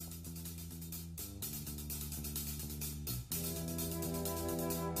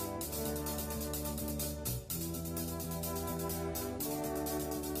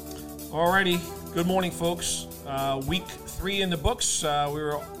Alrighty, good morning, folks. Week 3 in the books.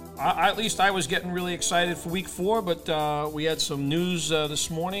 At least I was getting really excited for week 4, but we had some news this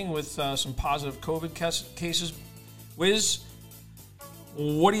morning with some positive COVID cases. Wiz,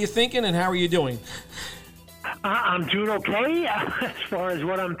 what are you thinking and how are you doing? I'm doing okay as far as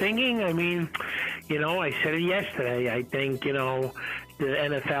what I'm thinking. I mean, I said it yesterday. I think, the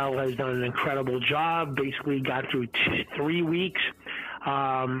NFL has done an incredible job, basically got through 3 weeks.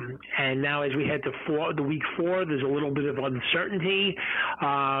 And now as we head to the week 4, there's a little bit of uncertainty.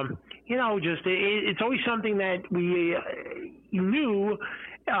 It's always something that we knew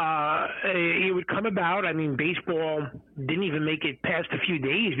it would come about. I mean, baseball didn't even make it past a few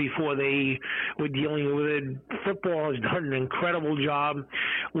days before they were dealing with it. Football has done an incredible job.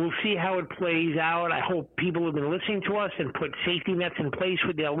 We'll see how it plays out. I hope people have been listening to us and put safety nets in place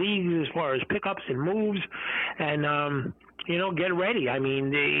with their leagues as far as pickups and moves. And, get ready. I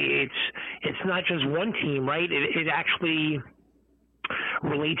mean, it's not just one team, right? It actually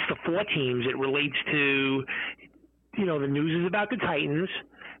relates to 4 teams. It relates to, the news is about the Titans.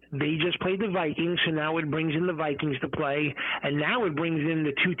 They just played the Vikings, so now it brings in the Vikings to play, and now it brings in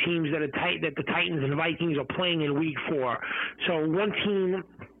the 2 teams that the Titans and Vikings are playing in week 4. So one team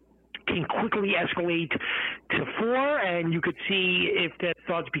can quickly escalate to 4, and you could see if that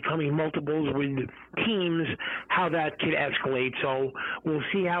starts becoming multiples with teams, how that could escalate. So we'll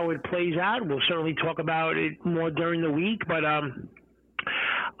see how it plays out. We'll certainly talk about it more during the week, but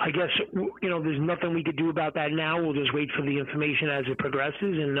I guess, there's nothing we could do about that now. We'll just wait for the information as it progresses,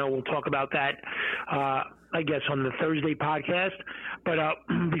 and we'll talk about that, I guess, on the Thursday podcast. But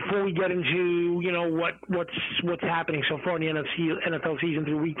before we get into, what's happening so far in the NFL season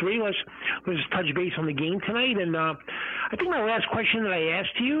through week 3, let's just touch base on the game tonight. And I think my last question that I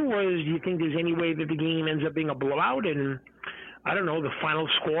asked you was, do you think there's any way that the game ends up being a blowout? And I don't know, the final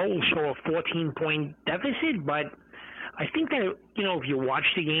score will show a 14-point deficit, but I think that, if you watch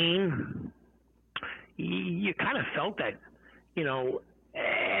the game, you kind of felt that, in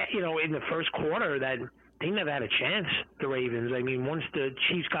the first quarter that they never had a chance, the Ravens. I mean, once the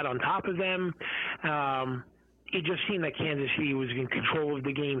Chiefs got on top of them, it just seemed that Kansas City was in control of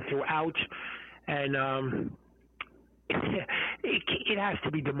the game throughout. And it has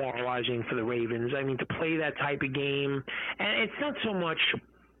to be demoralizing for the Ravens. I mean, to play that type of game, and it's not so much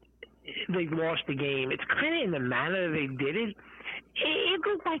they lost the game. It's kind of in the manner they did it. It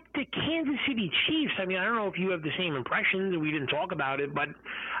looked like the Kansas City Chiefs. I mean, I don't know if you have the same impressions. We didn't talk about it, but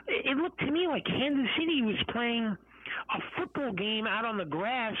it looked to me like Kansas City was playing a football game out on the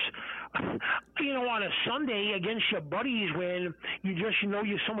grass, on a Sunday against your buddies when you just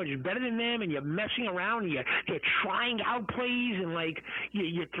you're so much better than them, and you're messing around, and you're trying out plays, and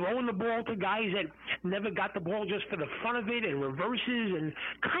you're throwing the ball to guys that never got the ball just for the fun of it, and reverses, and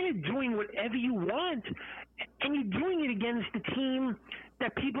kind of doing whatever you want, and you're doing it against the team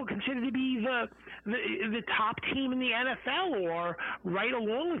that people consider to be the top team in the NFL, or right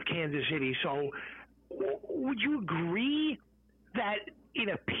along with Kansas City. So would you agree that it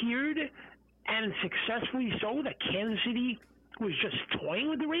appeared, and successfully so, that Kansas City was just toying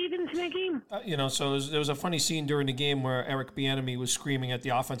with the Ravens in that game? So there was a funny scene during the game where Eric Bieniemy was screaming at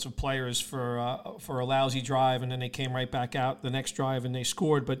the offensive players for a lousy drive, and then they came right back out the next drive and they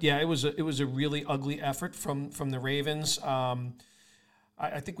scored. But yeah, it was a really ugly effort from the Ravens.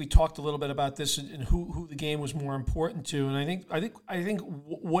 I think we talked a little bit about this and who the game was more important to, and I think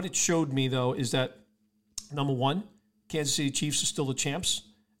what it showed me though is that, number one, Kansas City Chiefs are still the champs,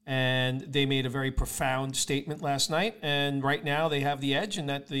 and they made a very profound statement last night. And right now, they have the edge, and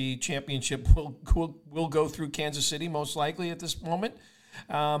that the championship will go through Kansas City most likely at this moment.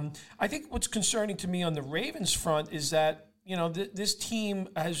 I think what's concerning to me on the Ravens front is that this team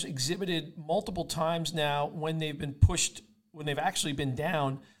has exhibited multiple times now when they've been pushed, when they've actually been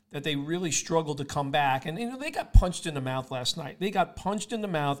down, that they really struggled to come back. And, they got punched in the mouth last night. They got punched in the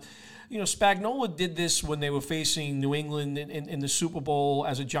mouth. Spagnuolo did this when they were facing New England in the Super Bowl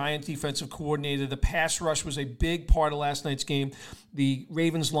as a giant defensive coordinator. The pass rush was a big part of last night's game. The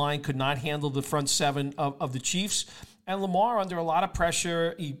Ravens line could not handle the front 7 of the Chiefs. And Lamar, under a lot of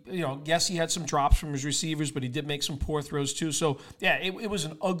pressure, yes, he had some drops from his receivers, but he did make some poor throws too. So, yeah, it was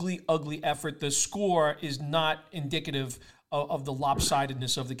an ugly, ugly effort. The score is not indicative of the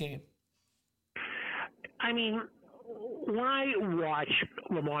lopsidedness of the game. I mean, when I watch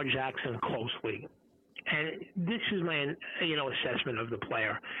Lamar Jackson closely, and this is my assessment of the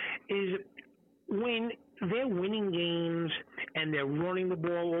player, is when they're winning games and they're running the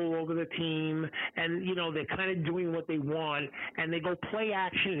ball all over the team, and they're kind of doing what they want, and they go play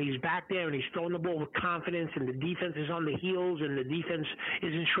action, and he's back there and he's throwing the ball with confidence, and the defense is on the heels, and the defense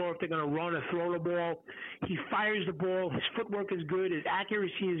isn't sure if they're going to run or throw the ball. He fires the ball. His footwork is good. His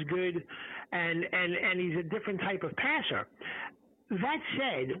accuracy is good, and he's a different type of passer. That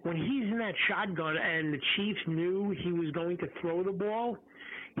said, when he's in that shotgun and the Chiefs knew he was going to throw the ball,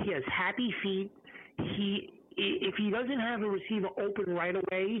 he has happy feet. If he doesn't have a receiver open right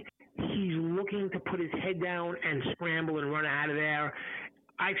away, he's looking to put his head down and scramble and run out of there.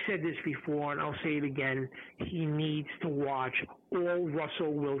 I've said this before, and I'll say it again. He needs to watch all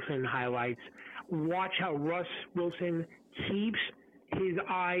Russell Wilson highlights. Watch how Russ Wilson keeps his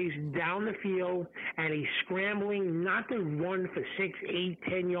eyes down the field, and he's scrambling not to run for 6, 8,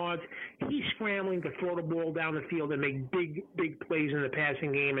 10 yards. He's scrambling to throw the ball down the field and make big, big plays in the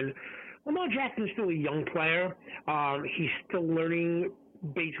passing game. And Lamar Jackson's still a young player. He's still learning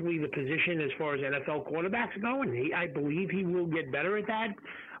basically the position as far as NFL quarterbacks go, and I believe he will get better at that.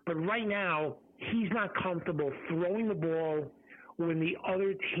 But right now, he's not comfortable throwing the ball when the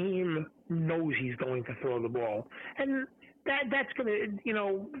other team knows he's going to throw the ball. And that's going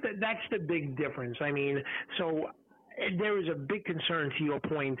to, that's the big difference. I mean, so there is a big concern, to your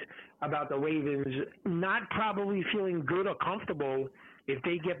point, about the Ravens not probably feeling good or comfortable if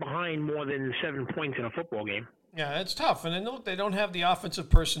they get behind more than 7 points in a football game. Yeah, it's tough. And then look, they don't have the offensive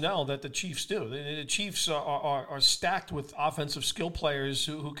personnel that the Chiefs do. The Chiefs are stacked with offensive skill players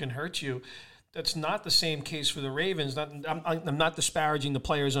who can hurt you. That's not the same case for the Ravens. I'm not disparaging the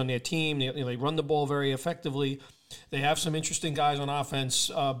players on their team. They run the ball very effectively. They have some interesting guys on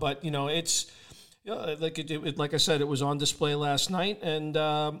offense, but it's like I said, it was on display last night, and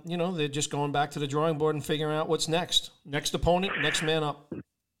they're just going back to the drawing board and figuring out what's next. Next opponent, next man up.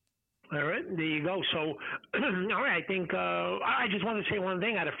 All right, there you go. So, all right, I think I just wanted to say one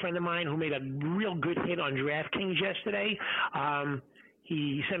thing. I had a friend of mine who made a real good hit on DraftKings yesterday.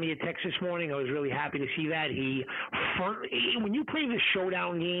 He sent me a text this morning. I was really happy to see that. When you play this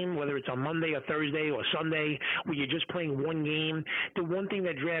showdown game, whether it's on Monday or Thursday or Sunday, where you're just playing one game, the one thing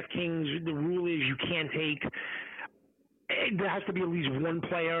that DraftKings, the rule is you can't take – there has to be at least one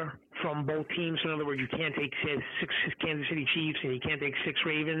player from both teams. So in other words, you can't take 6 Kansas City Chiefs and you can't take 6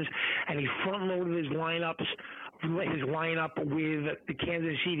 Ravens. And he front-loaded his lineup with the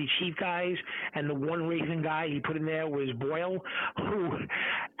Kansas City Chief guys, and the one Raven guy he put in there was Boyle, who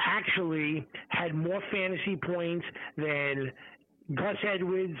actually had more fantasy points than Gus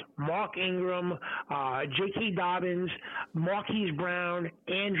Edwards, Mark Ingram, J.K. Dobbins, Marquise Brown,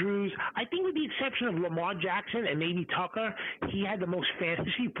 Andrews. I think with the exception of Lamar Jackson and maybe Tucker, he had the most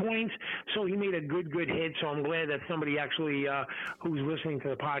fantasy points, so he made a good hit. So I'm glad that somebody actually who's listening to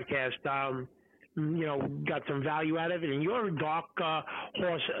the podcast got some value out of it. And your dark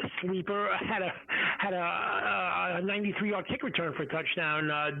horse sleeper had a 93-yard kick return for a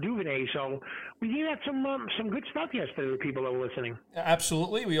touchdown, Duvernay. So we did have some good stuff yesterday. The people that were listening.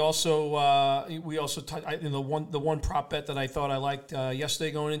 Absolutely. We also the one prop bet that I thought I liked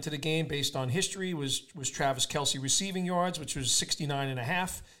yesterday going into the game based on history was Travis Kelce receiving yards, which was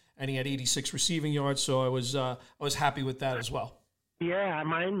 69.5, and he had 86 receiving yards. So I was happy with that as well. Yeah,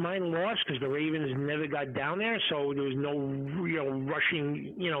 mine lost because the Ravens never got down there, so there was no real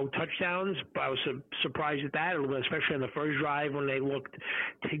rushing, touchdowns. But I was surprised at that, especially on the first drive when they looked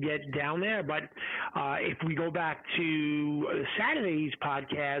to get down there. But if we go back to Saturday's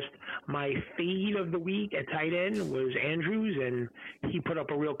podcast, my fade of the week at tight end was Andrews, and he put up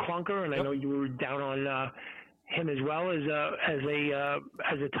a real clunker. And I know you were down on him as well as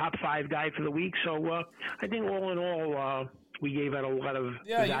a top 5 guy for the week. So I think all in all. We gave out a lot of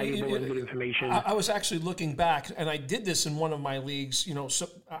valuable and good information. I was actually looking back, and I did this in one of my leagues. So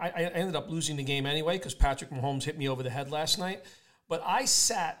I ended up losing the game anyway because Patrick Mahomes hit me over the head last night. But I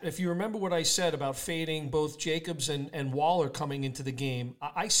sat, if you remember what I said about fading both Jacobs and Waller coming into the game,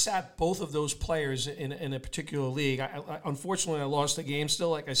 I sat both of those players in a particular league. Unfortunately, I lost the game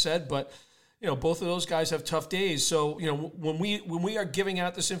still, like I said, but both of those guys have tough days. So, when we are giving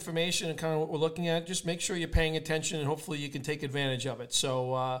out this information and kind of what we're looking at, just make sure you're paying attention, and hopefully you can take advantage of it.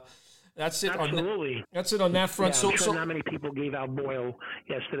 So that's it. Absolutely. That's it on that front. Yeah, I'm sure not many people gave out Boyle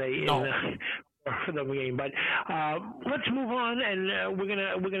yesterday for the game, but let's move on, and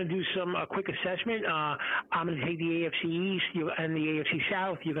we're gonna do some quick assessment. I'm gonna take the AFC East and the AFC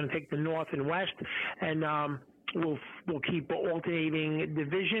South. You're gonna take the North and West, and We'll keep alternating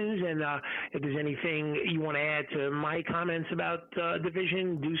divisions, and if there's anything you want to add to my comments about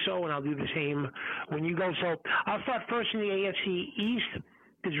division, do so, and I'll do the same when you go. So I'll start first in the AFC East.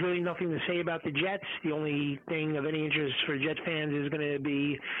 there's really nothing to say about the Jets. The only thing of any interest for Jets fans is going to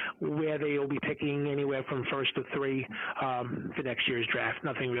be where they will be picking anywhere from 1st to 3 for next year's draft.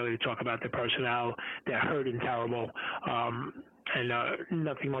 Nothing really to talk about the personnel. They're hurt and terrible. And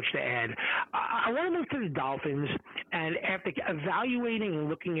nothing much to add. I want to move to the Dolphins, and after evaluating and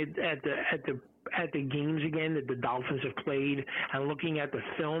looking at the games again that the Dolphins have played, and looking at the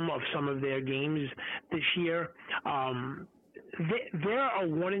film of some of their games this year, they're a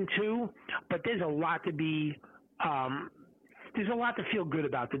 1-2, but there's a lot to be. There's a lot to feel good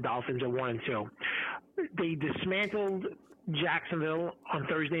about the Dolphins at 1-2. They dismantled Jacksonville on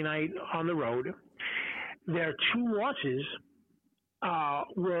Thursday night on the road. Their 2 losses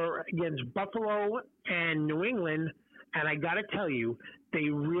were against Buffalo and New England, and I got to tell you, they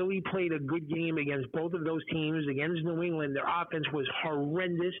really played a good game against both of those teams. Against New England, their offense was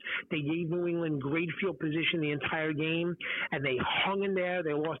horrendous. They gave New England great field position the entire game, and they hung in there.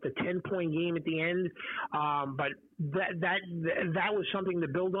 They lost a 10-point game at the end, but that was something to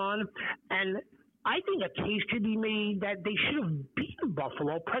build on. And I think a case could be made that they should have beaten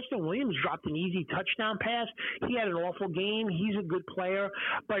Buffalo. Preston Williams dropped an easy touchdown pass. He had an awful game. He's a good player.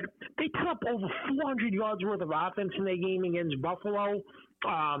 But they put up over 400 yards worth of offense in their game against Buffalo.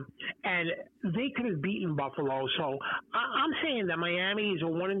 And they could have beaten Buffalo. So I'm saying that Miami is a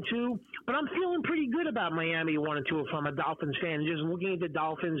 1-2, but I'm feeling pretty good about Miami 1-2 if I'm a Dolphins fan. Just looking at the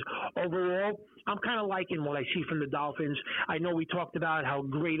Dolphins overall, I'm kind of liking what I see from the Dolphins. I know we talked about how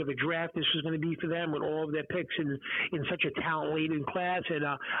great of a draft this was going to be for them with all of their picks in such a talent-laden class, and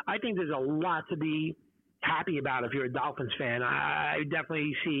I think there's a lot to be happy about if you're a Dolphins fan. I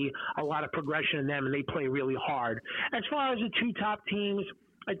definitely see a lot of progression in them, and they play really hard. As far as the 2 top teams,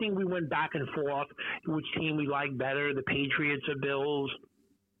 I think we went back and forth which team we like better, the Patriots or Bills.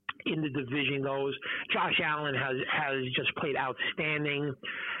 In the division goes, Josh Allen has just played outstanding.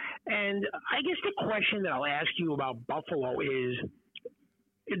 And I guess the question that I'll ask you about Buffalo is,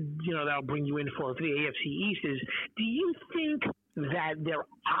 that'll bring you in for the AFC East is, do you think that their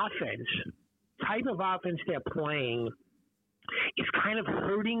type of offense they're playing is kind of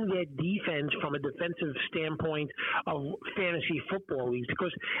hurting their defense from a defensive standpoint of fantasy football leagues?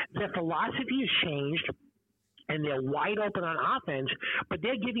 Because their philosophy has changed, and they're wide open on offense, but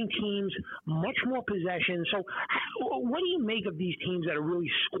they're giving teams much more possession. So what do you make of these teams that are really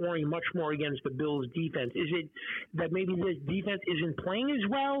scoring much more against the Bills' defense? Is it that maybe this defense isn't playing as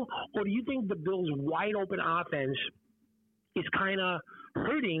well, or do you think the Bills' wide open offense is kind of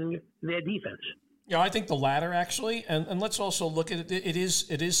hurting their defense? Yeah, I think the latter, actually. And let's also look at it. It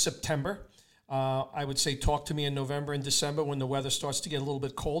is September. I would say talk to me in November and December when the weather starts to get a little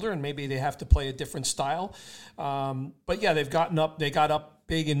bit colder and maybe they have to play a different style. But yeah, they got up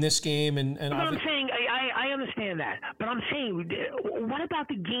big in this game. And I'm saying, I understand that. But I'm saying, what about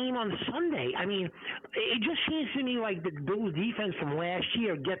the game on Sunday? I mean, it just seems to me like the Bills defense from last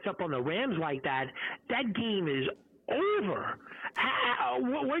year gets up on the Rams like that. That game is over.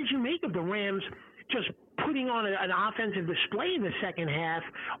 What did you make of the Rams just putting on an offensive display in the second half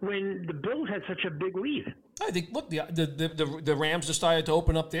when the Bills had such a big lead? I think, look, the Rams decided to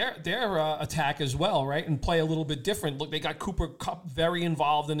open up their attack as well, right, and play a little bit different. Look, they got Cooper Kupp very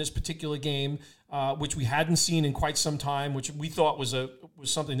involved in this particular game, which we hadn't seen in quite some time, which we thought was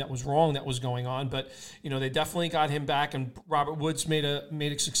something that was wrong that was going on. But they definitely got him back, and Robert Woods made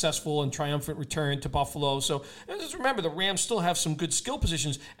a successful and triumphant return to Buffalo. So just remember, the Rams still have some good skill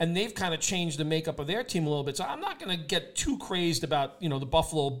positions, and they've kind of changed the makeup of their team a little bit. So I'm not going to get too crazed about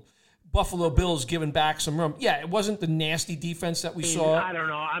the Buffalo Bills giving back some room. Yeah, it wasn't the nasty defense that we saw. I don't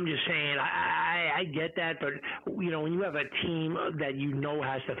know. I'm just saying, I get that, but when you have a team that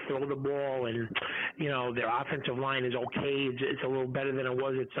has to throw the ball and their offensive line is okay, it's a little better than it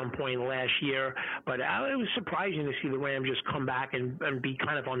was at some point last year. But it was surprising to see the Rams just come back and be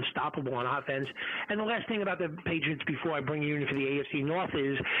kind of unstoppable on offense. And the last thing about the Patriots before I bring you in for the AFC North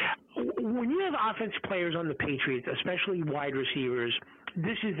is when you have offense players on the Patriots, especially wide receivers,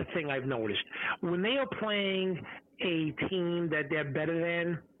 this is the thing I've noticed. When they are playing a team that they're better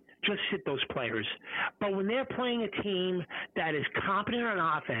than, just sit those players. But when they're playing a team that is competent on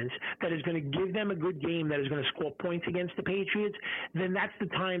offense, that is going to give them a good game, that is going to score points against the Patriots, then that's the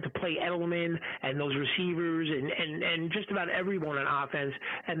time to play Edelman and those receivers and just about everyone on offense.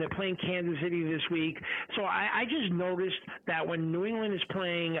 And they're playing Kansas City this week. So I just noticed that when New England is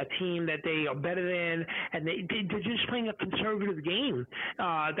playing a team that they are better than, and they're just playing a conservative game.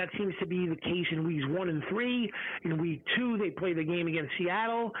 That seems to be the case in weeks 1 and 3. In week 2, they play the game against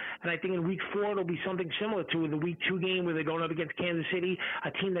Seattle. And I think in week 4 it'll be something similar to the week 2 game where they're going up against Kansas City,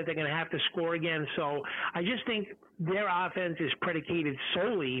 a team that they're going to have to score again. So I just think their offense is predicated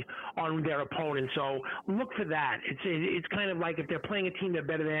solely on their opponent. So look for that. It's kind of like if they're playing a team they're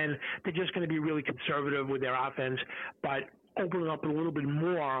better than, they're just going to be really conservative with their offense, but opening up a little bit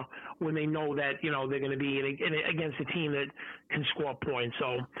more when they know that, you know, they're going to be against a team that can score points.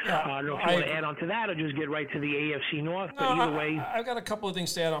 So I don't know if you want to add on to that or just get right to the AFC North. But either way. I've got a couple of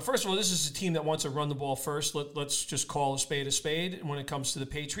things to add on. First of all, this is a team that wants to run the ball first. Let's just call a spade when it comes to the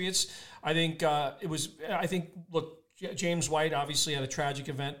Patriots. I think look, James White obviously had a tragic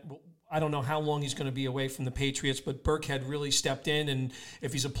event. I don't know how long he's going to be away from the Patriots, but Burkhead really stepped in, and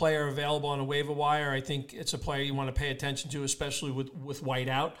if he's a player available on a waiver wire, I think it's a player you want to pay attention to, especially with White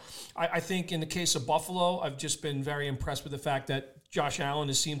out. I think in the case of Buffalo, I've just been very impressed with the fact that Josh Allen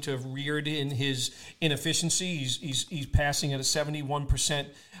has seemed to have reared in his inefficiency. He's passing at a 71%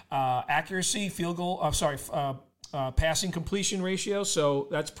 accuracy, passing completion ratio, so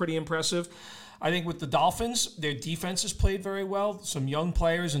that's pretty impressive. I think with the Dolphins, their defense has played very well. Some young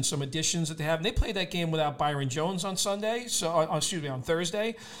players and some additions that they have. And they played that game without Byron Jones on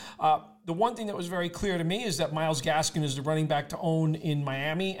Thursday. The one thing that was very clear to me is that Myles Gaskin is the running back to own in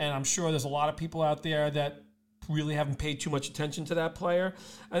Miami, and I'm sure there's a lot of people out there that really haven't paid too much attention to that player.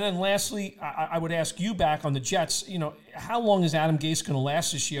 And then lastly, I would ask you back on the Jets, you know, how long is Adam Gase going to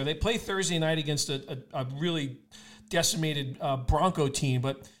last this year? They play Thursday night against a really decimated Bronco team,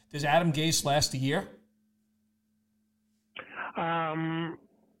 but does Adam Gase last a year? Honestly,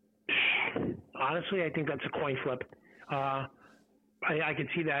 I think that's a coin flip. I could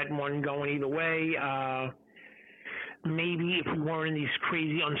see that one going either way. Maybe if we weren't in these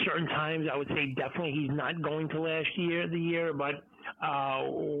crazy uncertain times, I would say definitely he's not going to last the year. But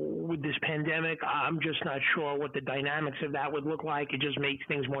with this pandemic, I'm just not sure what the dynamics of that would look like. It just makes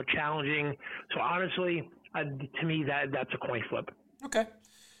things more challenging. So honestly, to me, that's a coin flip. Okay.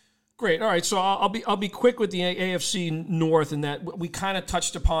 Great. All right. So I'll be quick with the AFC North in that we kind of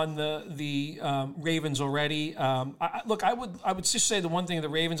touched upon the Ravens already. I would just say the one thing of the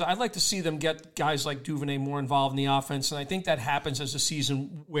Ravens, I'd like to see them get guys like Duvernay more involved in the offense, and I think that happens as the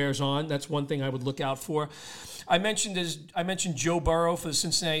season wears on. That's one thing I would look out for. I mentioned Joe Burrow for the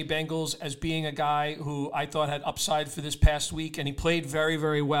Cincinnati Bengals as being a guy who I thought had upside for this past week, and he played very,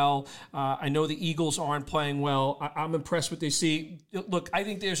 very well. I know the Eagles aren't playing well. I'm impressed with what they see. Look, I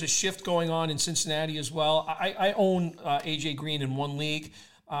think there's a shift going on in Cincinnati as well. I own A.J. Green in one league.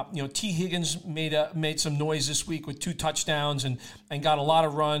 T. Higgins made some noise this week with 2 touchdowns and got a lot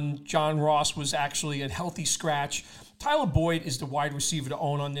of run. John Ross was actually a healthy scratch. Tyler Boyd is the wide receiver to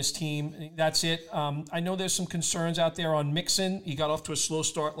own on this team. That's it. I know there's some concerns out there on Mixon. He got off to a slow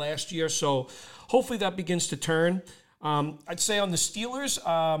start last year, so hopefully that begins to turn. I'd say on the Steelers,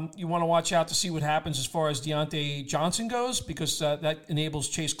 you want to watch out to see what happens as far as Deontay Johnson goes, because that enables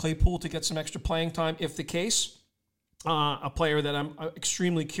Chase Claypool to get some extra playing time if the case. A player that I'm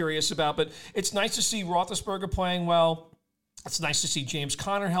extremely curious about. But it's nice to see Roethlisberger playing well. It's nice to see James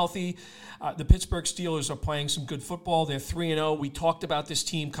Conner healthy. The Pittsburgh Steelers are playing some good football. They're 3-0. We talked about this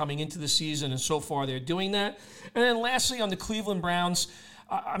team coming into the season, and so far they're doing that. And then lastly, on the Cleveland Browns,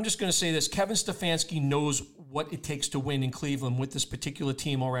 I'm just going to say this. Kevin Stefanski knows what it takes to win in Cleveland with this particular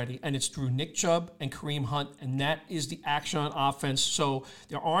team already, and it's through Nick Chubb and Kareem Hunt, and that is the action on offense. So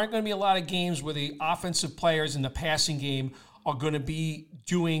there aren't going to be a lot of games where the offensive players in the passing game are going to be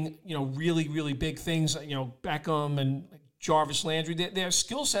doing, really, really big things. Beckham and Jarvis Landry, their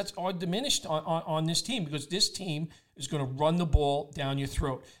skill sets are diminished on this team, because this team is going to run the ball down your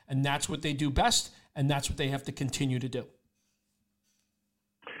throat, and that's what they do best, and that's what they have to continue to do.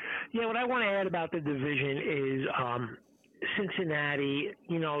 Yeah, what I want to add about the division is Cincinnati,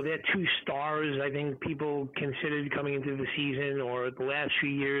 they're 2 stars I think people considered coming into the season or the last few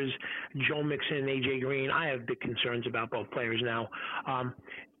years, Joe Mixon and A.J. Green. I have big concerns about both players now.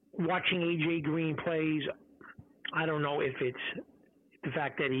 Watching A.J. Green plays, I don't know if it's the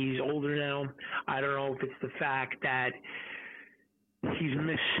fact that he's older now. I don't know if it's the fact that he's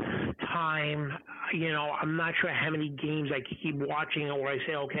missed time. I'm not sure how many games I keep watching where I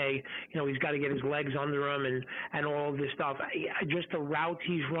say, okay, he's got to get his legs under him and all of this stuff. Just the routes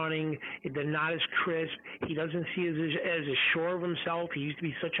he's running, they're not as crisp. He doesn't see as sure of himself. He used to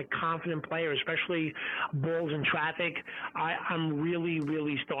be such a confident player, especially balls in traffic. I'm really,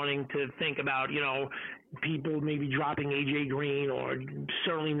 really starting to think about, people maybe dropping A.J. Green or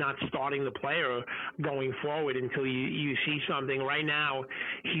certainly not starting the player going forward until you see something. Right now,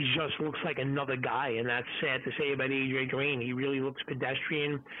 he just looks like another guy, and that's sad to say about A.J. Green. He really looks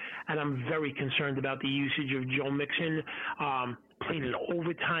pedestrian, and I'm very concerned about the usage of Joe Mixon. played an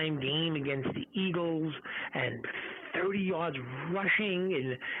overtime game against the Eagles and 30 yards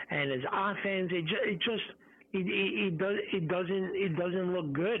rushing, and his offense, it doesn't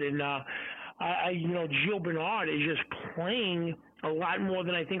look good. And Gio Bernard is just playing a lot more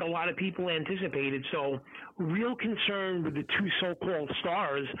than I think a lot of people anticipated. So real concern with the two so-called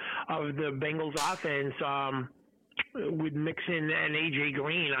stars of the Bengals offense, with Mixon and AJ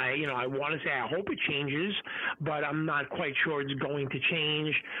Green. I want to say I hope it changes, but I'm not quite sure it's going to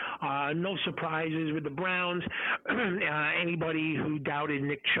change. No surprises with the Browns. Anybody who doubted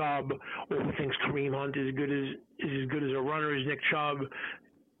Nick Chubb or who thinks Kareem Hunt is as good as a runner as Nick Chubb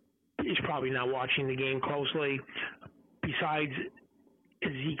is probably not watching the game closely. Besides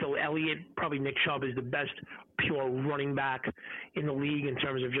Ezekiel Elliott, probably Nick Chubb is the best pure running back in the league in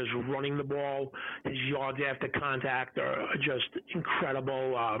terms of just running the ball. His yards after contact are just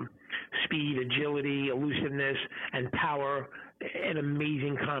incredible. Speed, agility, elusiveness, and power, an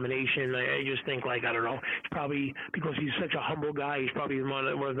amazing combination. I just think, I don't know, it's probably because he's such a humble guy, he's probably one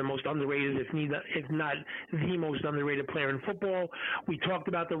of the most underrated, if not the most underrated player in football. We talked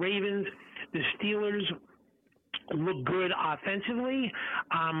about the Ravens. The Steelers look good offensively.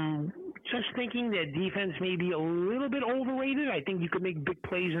 Just thinking their defense may be a little bit overrated. I think you could make big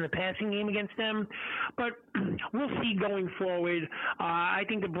plays in the passing game against them, but we'll see going forward. I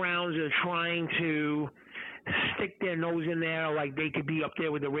think the Browns are trying to stick their nose in there like they could be up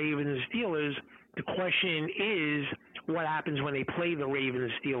there with the Ravens and Steelers. The question is what happens when they play the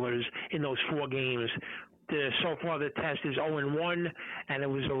Ravens and Steelers in those 4 games. So far the test is 0-1, and it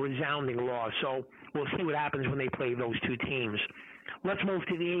was a resounding loss. So we'll see what happens when they play those two teams. Let's move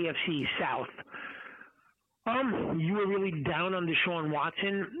to the AFC South. You were really down on Deshaun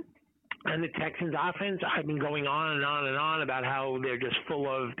Watson and the Texans offense. I've been going on and on and on about how they're just full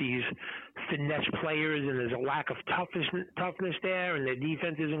of these finesse players and there's a lack of toughness there, and their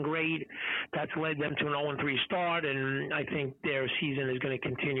defense isn't great. That's led them to an 0-3 start, and I think their season is going to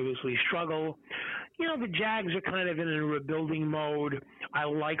continuously struggle. The Jags are kind of in a rebuilding mode. I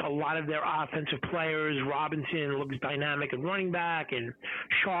like a lot of their offensive players. Robinson looks dynamic at running back, and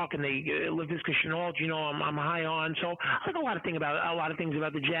Shark and Laviska Shenault, I'm high on. So I like a lot of things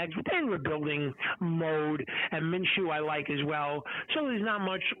about the Jags, but they're in rebuilding mode. And Minshew I like as well. So there's not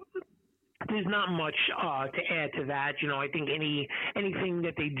much to add to that. I think anything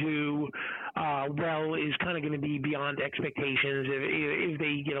that they do well is kind of going to be beyond expectations. If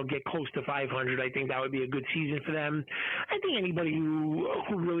they get close to 500, I think that would be a good season for them. I think anybody who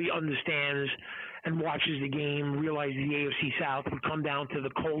really understands and watches the game realizes the AFC South would come down to the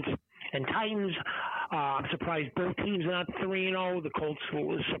Colts and Titans. I'm surprised both teams are not 3-0. The Colts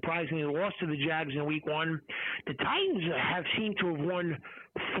surprisingly lost to the Jags in Week 1. The Titans have seemed to have won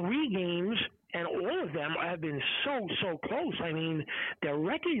 3 games, and all of them have been so close. I mean, their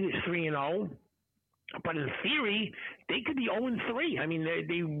record is 3-0, but in theory, they could be 0-3. I mean,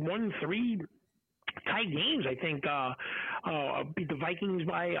 they won 3 tight games. I think beat the Vikings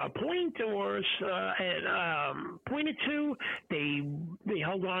by a point or point or two. They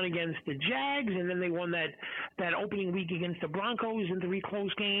held on against the Jags, and then they won that opening week against the Broncos in 3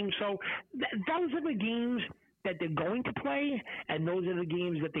 close games. So those are the games that they're going to play, and those are the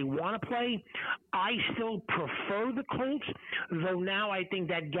games that they want to play. I still prefer the Colts, though now I think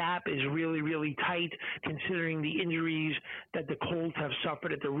that gap is really, really tight considering the injuries that the Colts have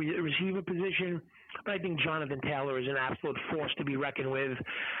suffered at the receiver position. But I think Jonathan Taylor is an absolute force to be reckoned with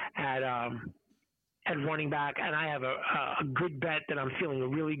at running back, and I have a good bet that I'm feeling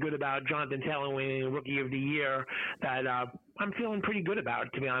really good about. Jonathan Taylor winning Rookie of the Year that I'm feeling pretty good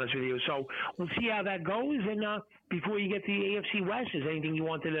about, to be honest with you. So we'll see how that goes. And before you get to the AFC West, is there anything you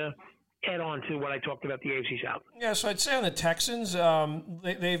wanted to add on to what I talked about the AFC South? Yeah, so I'd say on the Texans,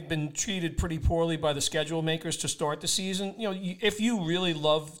 they've been treated pretty poorly by the schedule makers to start the season. If you really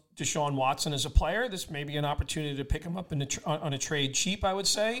love Deshaun Watson as a player, this may be an opportunity to pick him up on a trade cheap, I would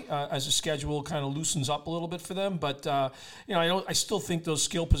say, as the schedule kind of loosens up a little bit for them. But, I still think those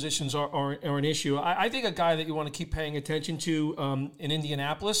skill positions are an issue. I think a guy that you want to keep paying attention to in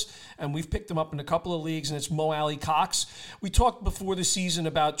Indianapolis, and we've picked him up in a couple of leagues, and it's Mo Alley-Cox. We talked before the season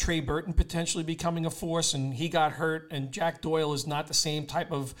about Trey Burton potentially becoming a force, and he got hurt, and Jack Doyle is not the same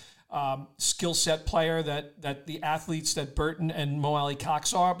type of skill set player that the athletes that Burton and Mo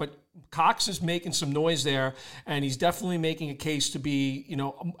Alley-Cox are, but Cox is making some noise there, and he's definitely making a case to be,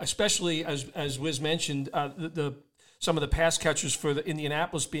 especially as Wiz mentioned, the some of the pass catchers for the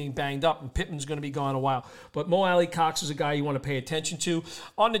Indianapolis being banged up, and Pittman's going to be gone a while. But Mo Alley Cox is a guy you want to pay attention to.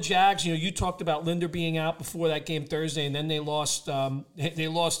 On the Jags, you talked about Linder being out before that game Thursday, and then they lost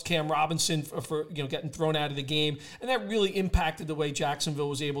Cam Robinson for getting thrown out of the game, and that really impacted the way Jacksonville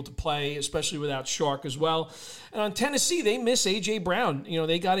was able to play, especially without Shark as well. And on Tennessee, they miss A.J. Brown.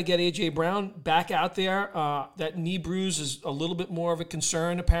 They got to get A.J. Brown back out there. That knee bruise is a little bit more of a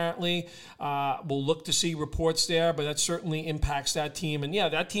concern, apparently. We'll look to see reports there, but that certainly impacts that team. And, yeah,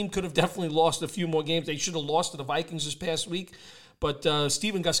 that team could have definitely lost a few more games. They should have lost to the Vikings this past week. But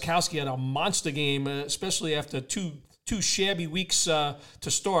Stephen Gostkowski had a monster game, especially after two shabby weeks to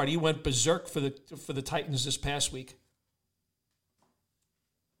start. He went berserk for the Titans this past week.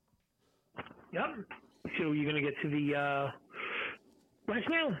 Yep. So you're going to get to the West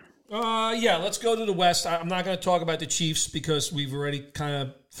now? Yeah, let's go to the West. I'm not going to talk about the Chiefs because we've already kind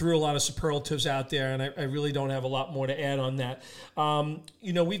of threw a lot of superlatives out there, and I really don't have a lot more to add on that.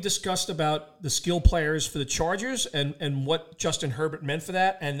 We've discussed about the skill players for the Chargers and what Justin Herbert meant for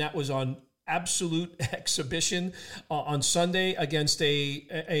that, and that was on absolute exhibition on Sunday against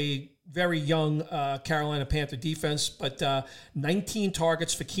a very young Carolina Panther defense, but 19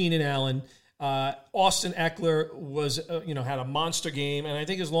 targets for Keenan Allen. Austin Eckler was, had a monster game, and I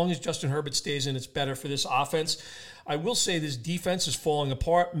think as long as Justin Herbert stays in, it's better for this offense. I will say this defense is falling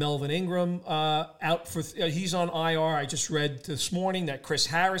apart. Melvin Ingram out for he's on IR. I just read this morning that Chris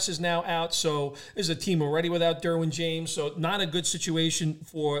Harris is now out, so there's a team already without Derwin James, so not a good situation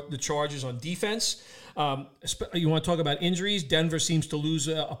for the Chargers on defense. You want to talk about injuries? Denver seems to lose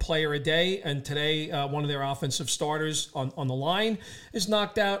a player a day, and today one of their offensive starters on the line is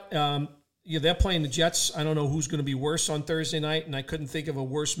knocked out. They're playing the Jets. I don't know who's going to be worse on Thursday night, and I couldn't think of a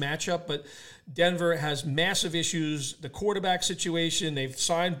worse matchup. But Denver has massive issues. The quarterback situation, they've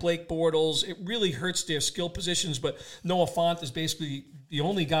signed Blake Bortles. It really hurts their skill positions, but Noah Fant is basically the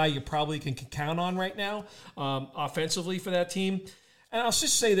only guy you probably can count on right now offensively for that team. And I'll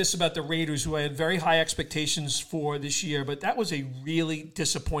just say this about the Raiders, who I had very high expectations for this year, but that was a really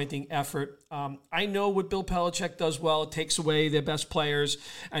disappointing effort. I know what Bill Belichick does well. It takes away their best players,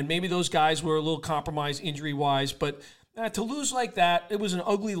 and maybe those guys were a little compromised injury-wise, but to lose like that, it was an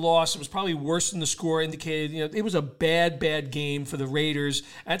ugly loss. It was probably worse than the score indicated. It was a bad game for the Raiders.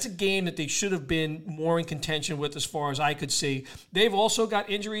 That's a game that they should have been more in contention with as far as I could see. They've also got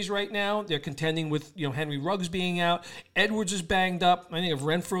injuries right now. They're contending with Henry Ruggs being out. Edwards is banged up. I think if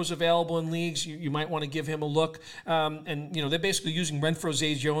Renfro's available in leagues, you might want to give him a look. They're basically using Renfro,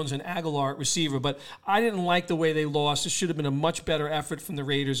 Zay Jones, and Aguilar at receiver. But I didn't like the way they lost. This should have been a much better effort from the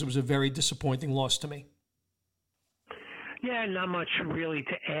Raiders. It was a very disappointing loss to me. Yeah, not much really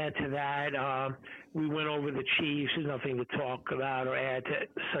to add to that. We went over the Chiefs. There's nothing to talk about or add to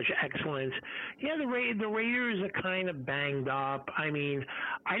such excellence. Yeah, the Raiders are kind of banged up. I mean,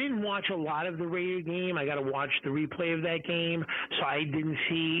 I didn't watch a lot of the Raider game. I got to watch the replay of that game, so I didn't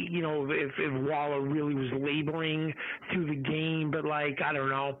see, if Waller really was laboring through the game. But, I don't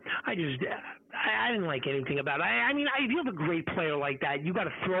know. I didn't like anything about it. I mean, if you have a great player like that, you got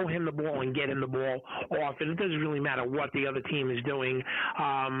to throw him the ball and get him the ball often. It doesn't really matter what the other team is doing.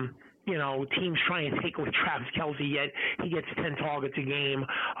 Teams trying to take away Travis Kelce, yet he gets 10 targets a game.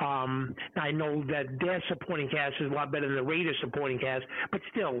 I know that their supporting cast is a lot better than the Raiders supporting cast, but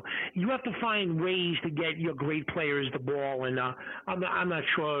still, you have to find ways to get your great players the ball, and I'm not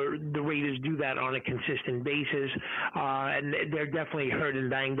sure the Raiders do that on a consistent basis, and they're definitely hurt and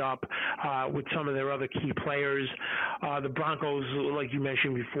banged up with some of their other key players. The Broncos, like you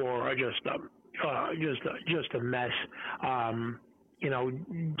mentioned before, are just a mess.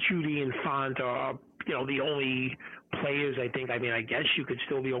 Judy and Fant are, the only players, I think. I mean, I guess you could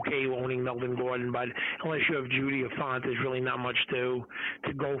still be okay owning Melvin Gordon, but unless you have Judy or Fant, there's really not much to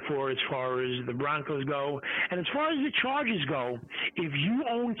go for as far as the Broncos go. And as far as the Chargers go, if you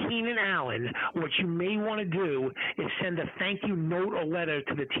own Keenan Allen, what you may want to do is send a thank you note or letter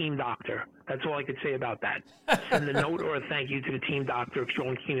to the team doctor. That's all I could say about that. Send a note or a thank you to the team doctor if you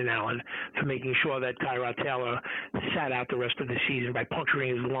own Keenan Allen for making sure that Tyrod Taylor sat out the rest of the season by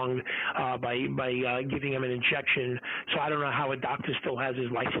puncturing his lung, by giving him an injection. So I don't know how a doctor still has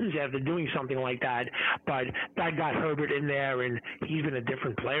his license after doing something like that, but that got Herbert in there, and he's been a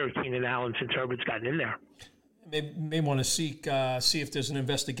different player, Keenan Allen, since Herbert's gotten in there. may want to see if there's an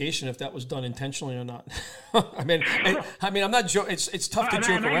investigation if that was done intentionally or not. I mean, I'm not joking. It's tough to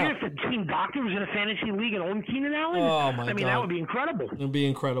joke around. If a team doctor was in a fantasy league and owned Keenan Allen, oh my God, that would be incredible. It would be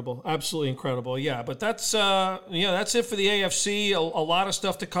incredible, absolutely incredible. Yeah, but that's that's it for the AFC. A lot of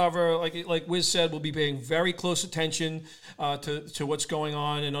stuff to cover. Like Wiz said, we'll be paying very close attention to what's going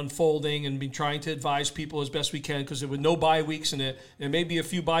on and unfolding, and be trying to advise people as best we can, because there were no bye weeks, and there may be a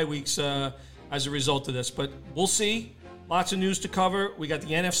few bye weeks as a result of this. But we'll see. Lots of news to cover. We got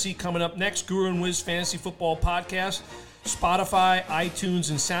the NFC coming up next. Guru and Wiz Fantasy Football Podcast, Spotify, iTunes,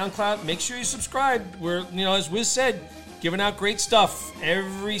 and SoundCloud. Make sure you subscribe. We're, as Wiz said, giving out great stuff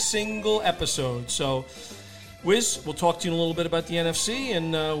every single episode. So, Wiz, we'll talk to you in a little bit about the NFC,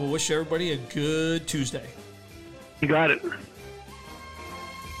 and we'll wish everybody a good Tuesday. You got it.